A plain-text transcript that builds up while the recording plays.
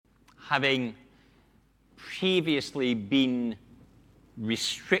having previously been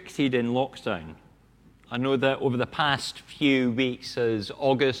restricted in lockdown. I know that over the past few weeks, as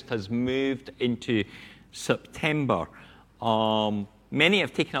August has moved into September, many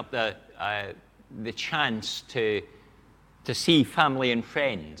have taken up the chance to see family and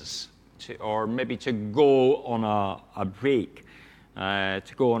friends, or maybe to go on a break,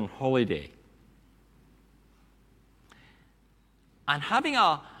 to go on holiday. And having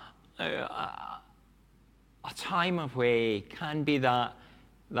a time away can be that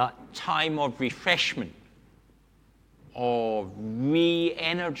time of refreshment, of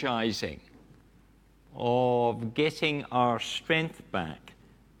re-energizing, of getting our strength back.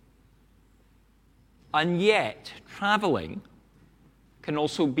 And yet, traveling can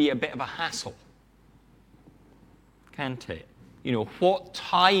also be a bit of a hassle, can't it? You know, what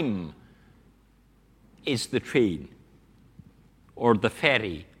time is the train, or the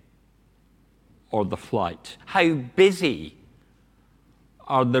ferry, or the flight? How busy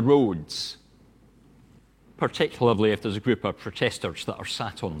are the roads, particularly if there's a group of protesters that are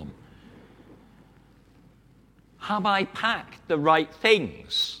sat on them? Have I packed the right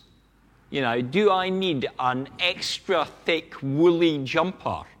things? You know, do I need an extra thick woolly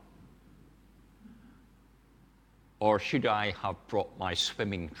jumper? Or should I have brought my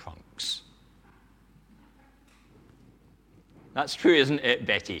swimming trunks? That's true, isn't it,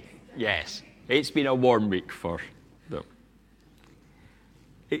 Betty? Yes. It's been a warm week for them.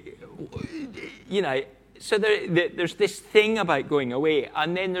 You know, so there's this thing about going away,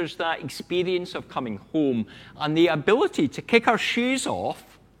 and then there's that experience of coming home and the ability to kick our shoes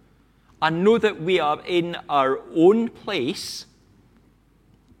off and know that we are in our own place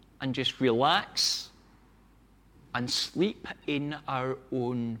and just relax and sleep in our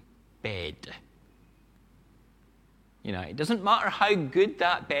own bed. You know, it doesn't matter how good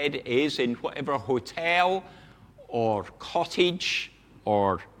that bed is in whatever hotel or cottage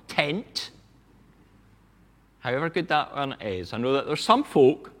or tent, however good that one is. I know that there's some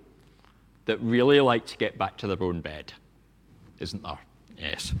folk that really like to get back to their own bed, isn't there?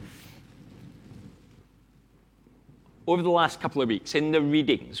 Yes. Over the last couple of weeks, in the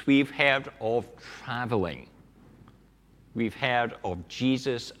readings, we've heard of traveling. We've heard of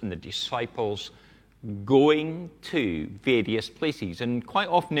Jesus and the disciples going to various places, and quite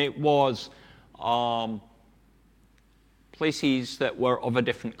often it was places that were of a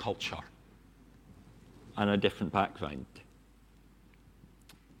different culture and a different background.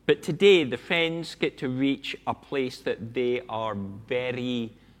 But today, the friends get to reach a place that they are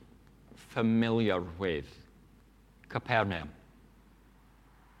very familiar with, Capernaum.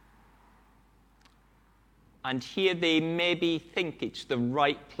 And here they maybe think it's the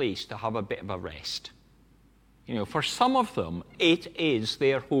right place to have a bit of a rest. You know, for some of them, it is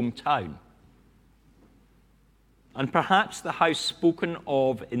their hometown. And perhaps the house spoken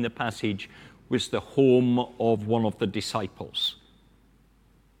of in the passage was the home of one of the disciples.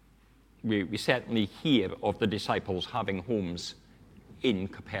 We certainly hear of the disciples having homes in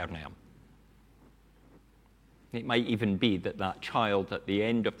Capernaum. It might even be that that child at the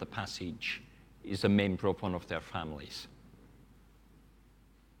end of the passage is a member of one of their families.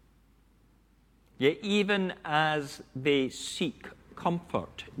 Yet even as they seek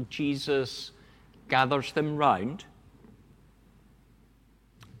comfort, Jesus gathers them round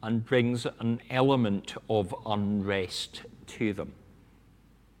and brings an element of unrest to them.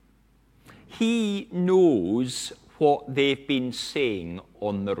 He knows what they've been saying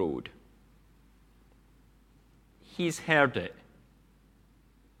on the road. He's heard it.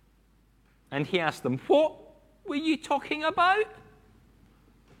 And he asked them, "What were you talking about?"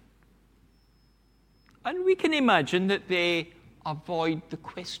 And we can imagine that they avoid the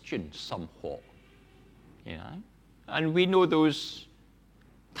question somewhat, you know. And we know those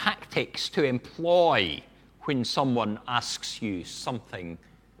tactics to employ when someone asks you something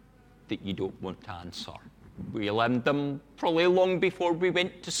that you don't want to answer. We learned them probably long before we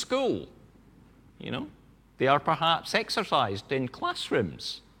went to school, you know. They are perhaps exercised in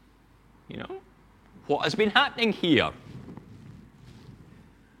classrooms. You know, what has been happening here?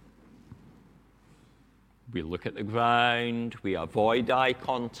 We look at the ground, we avoid eye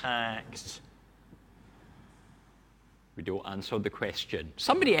contact, we don't answer the question.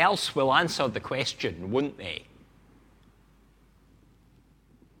 Somebody else will answer the question, won't they?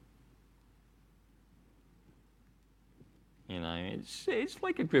 You know, it's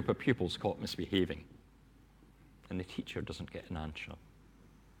like a group of pupils caught misbehaving, and the teacher doesn't get an answer.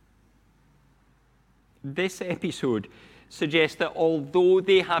 This episode suggests that although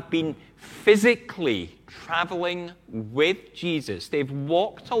they have been physically traveling with Jesus, they've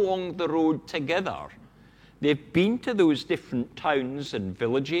walked along the road together, they've been to those different towns and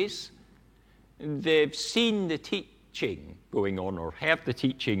villages, they've seen the teaching going on, or heard the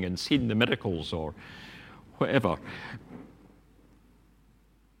teaching and seen the miracles, or whatever.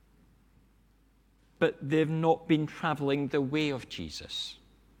 But they've not been traveling the way of Jesus.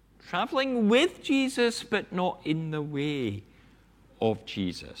 Traveling with Jesus, but not in the way of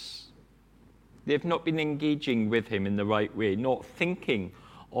Jesus. They've not been engaging with him in the right way, not thinking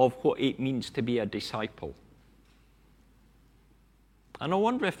of what it means to be a disciple. And I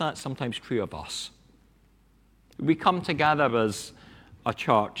wonder if that's sometimes true of us. We come together as a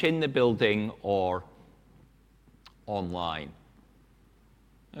church in the building or online.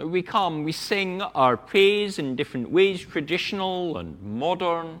 We come, we sing our praise in different ways, traditional and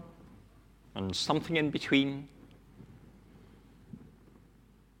modern, and something in between.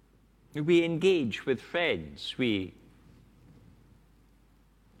 We engage with friends. We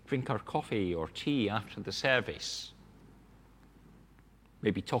drink our coffee or tea after the service.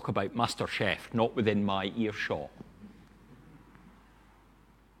 Maybe talk about MasterChef, not within my earshot.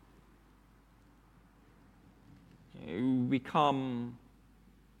 We come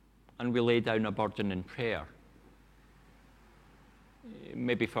and we lay down a burden in prayer.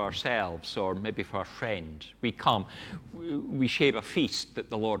 Maybe for ourselves or maybe for a friend. We come, we share a feast that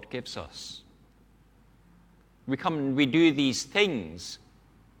the Lord gives us. We come and we do these things.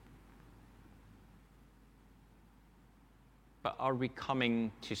 But are we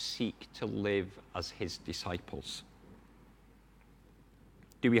coming to seek to live as his disciples?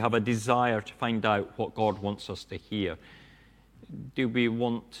 Do we have a desire to find out what God wants us to hear? Do we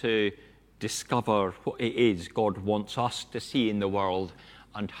want to discover what it is God wants us to see in the world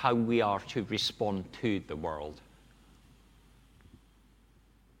and how we are to respond to the world?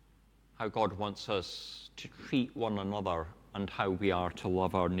 How God wants us to treat one another and how we are to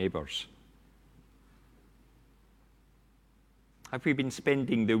love our neighbours. Have we been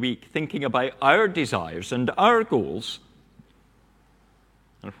spending the week thinking about our desires and our goals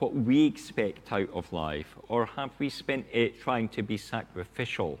and what we expect out of life? Or have we spent it trying to be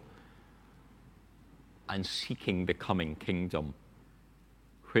sacrificial and seeking the coming kingdom,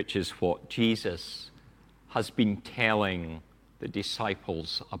 which is what Jesus has been telling the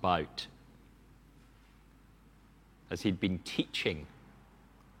disciples about as he'd been teaching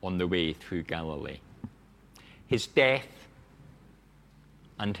on the way through Galilee? His death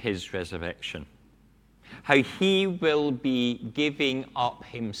and his resurrection. How he will be giving up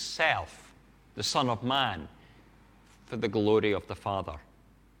himself, the Son of Man, for the glory of the Father.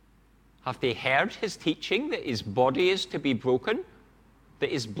 Have they heard his teaching that his body is to be broken, that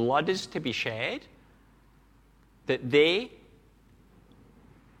his blood is to be shed, that they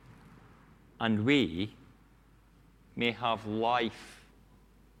and we may have life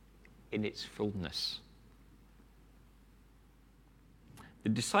in its fullness? The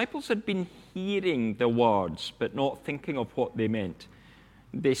disciples had been hearing the words, but not thinking of what they meant.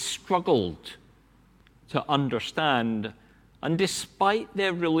 They struggled to understand, and despite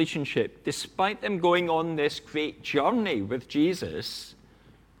their relationship, despite them going on this great journey with Jesus,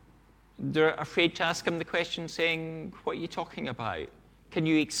 they're afraid to ask him the question, saying, "What are you talking about? Can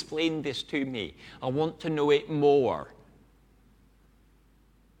you explain this to me? I want to know it more."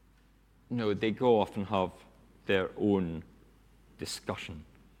 No, they go off and have their own discussion,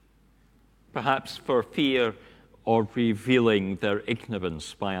 perhaps for fear of revealing their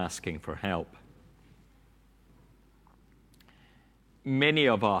ignorance by asking for help. Many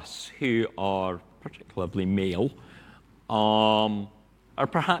of us who are particularly male are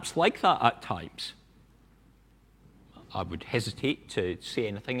perhaps like that at times. I would hesitate to say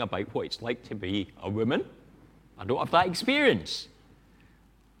anything about what it's like to be a woman. I don't have that experience.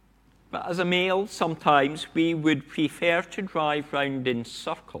 But as a male, sometimes we would prefer to drive round in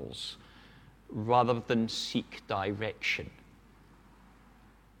circles rather than seek direction.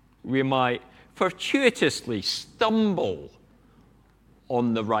 We might fortuitously stumble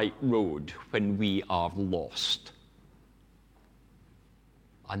on the right road when we are lost,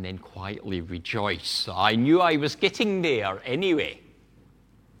 and then quietly rejoice. I knew I was getting there anyway.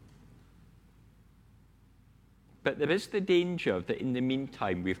 But there is the danger that in the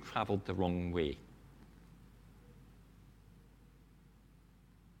meantime we've travelled the wrong way.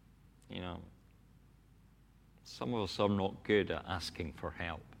 You know, some of us are not good at asking for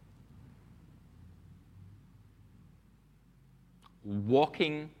help.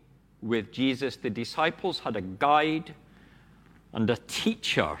 Walking with Jesus, the disciples had a guide and a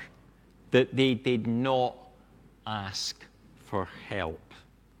teacher that they did not ask for help.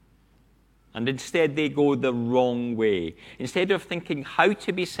 And instead they go the wrong way. Instead of thinking how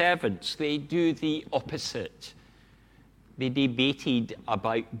to be servants, they do the opposite. They debated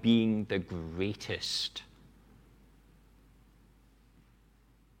about being the greatest.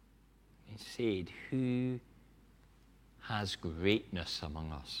 They said, who has greatness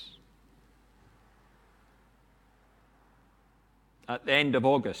among us? At the end of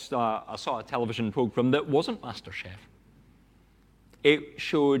August, I saw a television program that wasn't MasterChef. It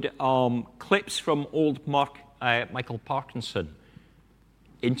showed clips from old Michael Parkinson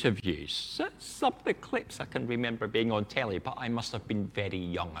interviews. Some of the clips I can remember being on telly, but I must have been very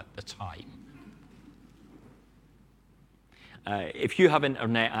young at the time. If you have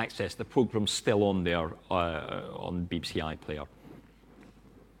internet access, the program's still on there on BBC iPlayer.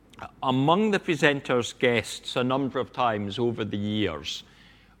 Among the presenters' guests a number of times over the years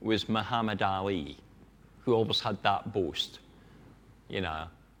was Muhammad Ali, who always had that boast, you know,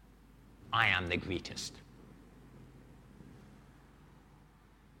 I am the greatest.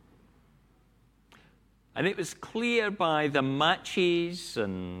 And it was clear by the matches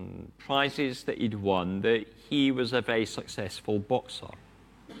and prizes that he'd won that he was a very successful boxer,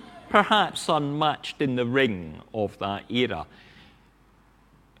 perhaps unmatched in the ring of that era.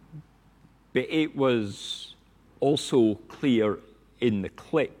 But it was also clear in the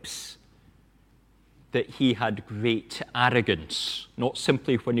clips that he had great arrogance, not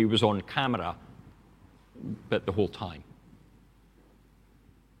simply when he was on camera, but the whole time.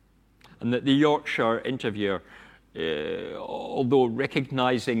 And that the Yorkshire interviewer, although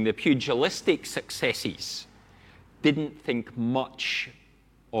recognizing the pugilistic successes, didn't think much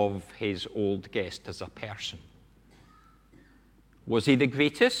of his old guest as a person. Was he the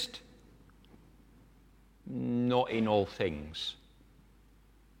greatest? Not in all things.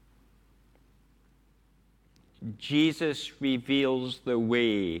 Jesus reveals the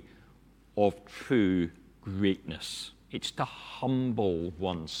way of true greatness. It's to humble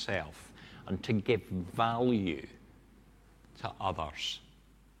oneself and to give value to others.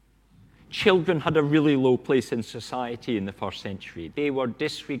 Children had a really low place in society in the first century. They were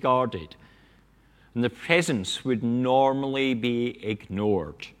disregarded, and their presence would normally be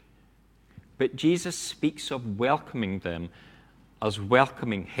ignored. But Jesus speaks of welcoming them as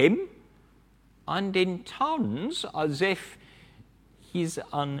welcoming him, and in turns as if he's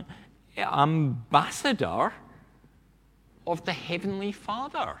an ambassador of the Heavenly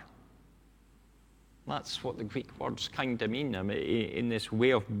Father. That's what the Greek words kind of mean in this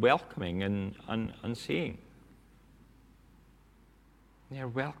way of welcoming and saying. They're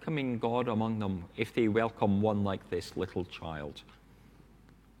welcoming God among them if they welcome one like this little child.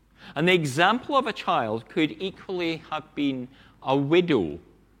 And the example of a child could equally have been a widow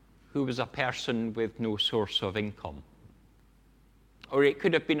who was a person with no source of income. Or it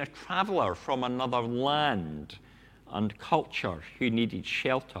could have been a traveler from another land and culture who needed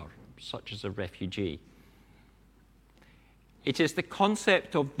shelter, such as a refugee. It is the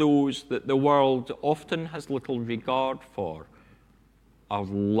concept of those that the world often has little regard for are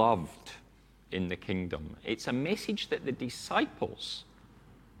loved in the kingdom. It's a message that the disciples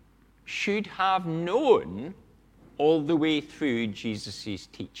should have known all the way through Jesus'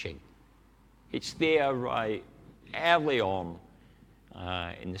 teaching. It's there right early on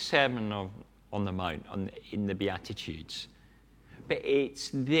in the Sermon on the Mount, in the Beatitudes. But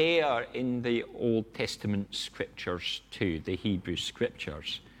it's there in the Old Testament scriptures too, the Hebrew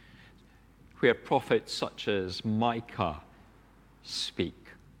scriptures, where prophets such as Micah speak.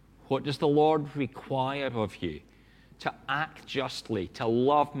 What does the Lord require of you? To act justly, to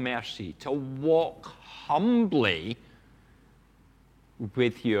love mercy, to walk humbly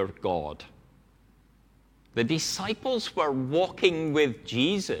with your God. The disciples were walking with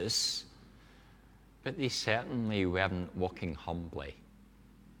Jesus, but they certainly weren't walking humbly.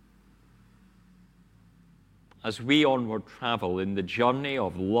 As we onward travel in the journey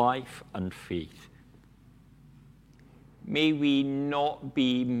of life and faith, may we not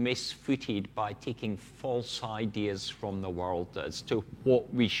be misfooted by taking false ideas from the world as to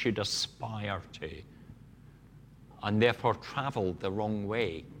what we should aspire to, and therefore travel the wrong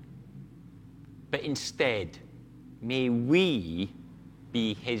way. But instead, may we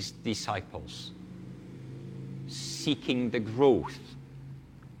be his disciples, seeking the growth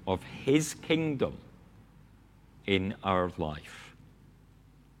of his kingdom in our life.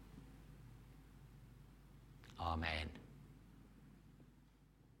 Amen.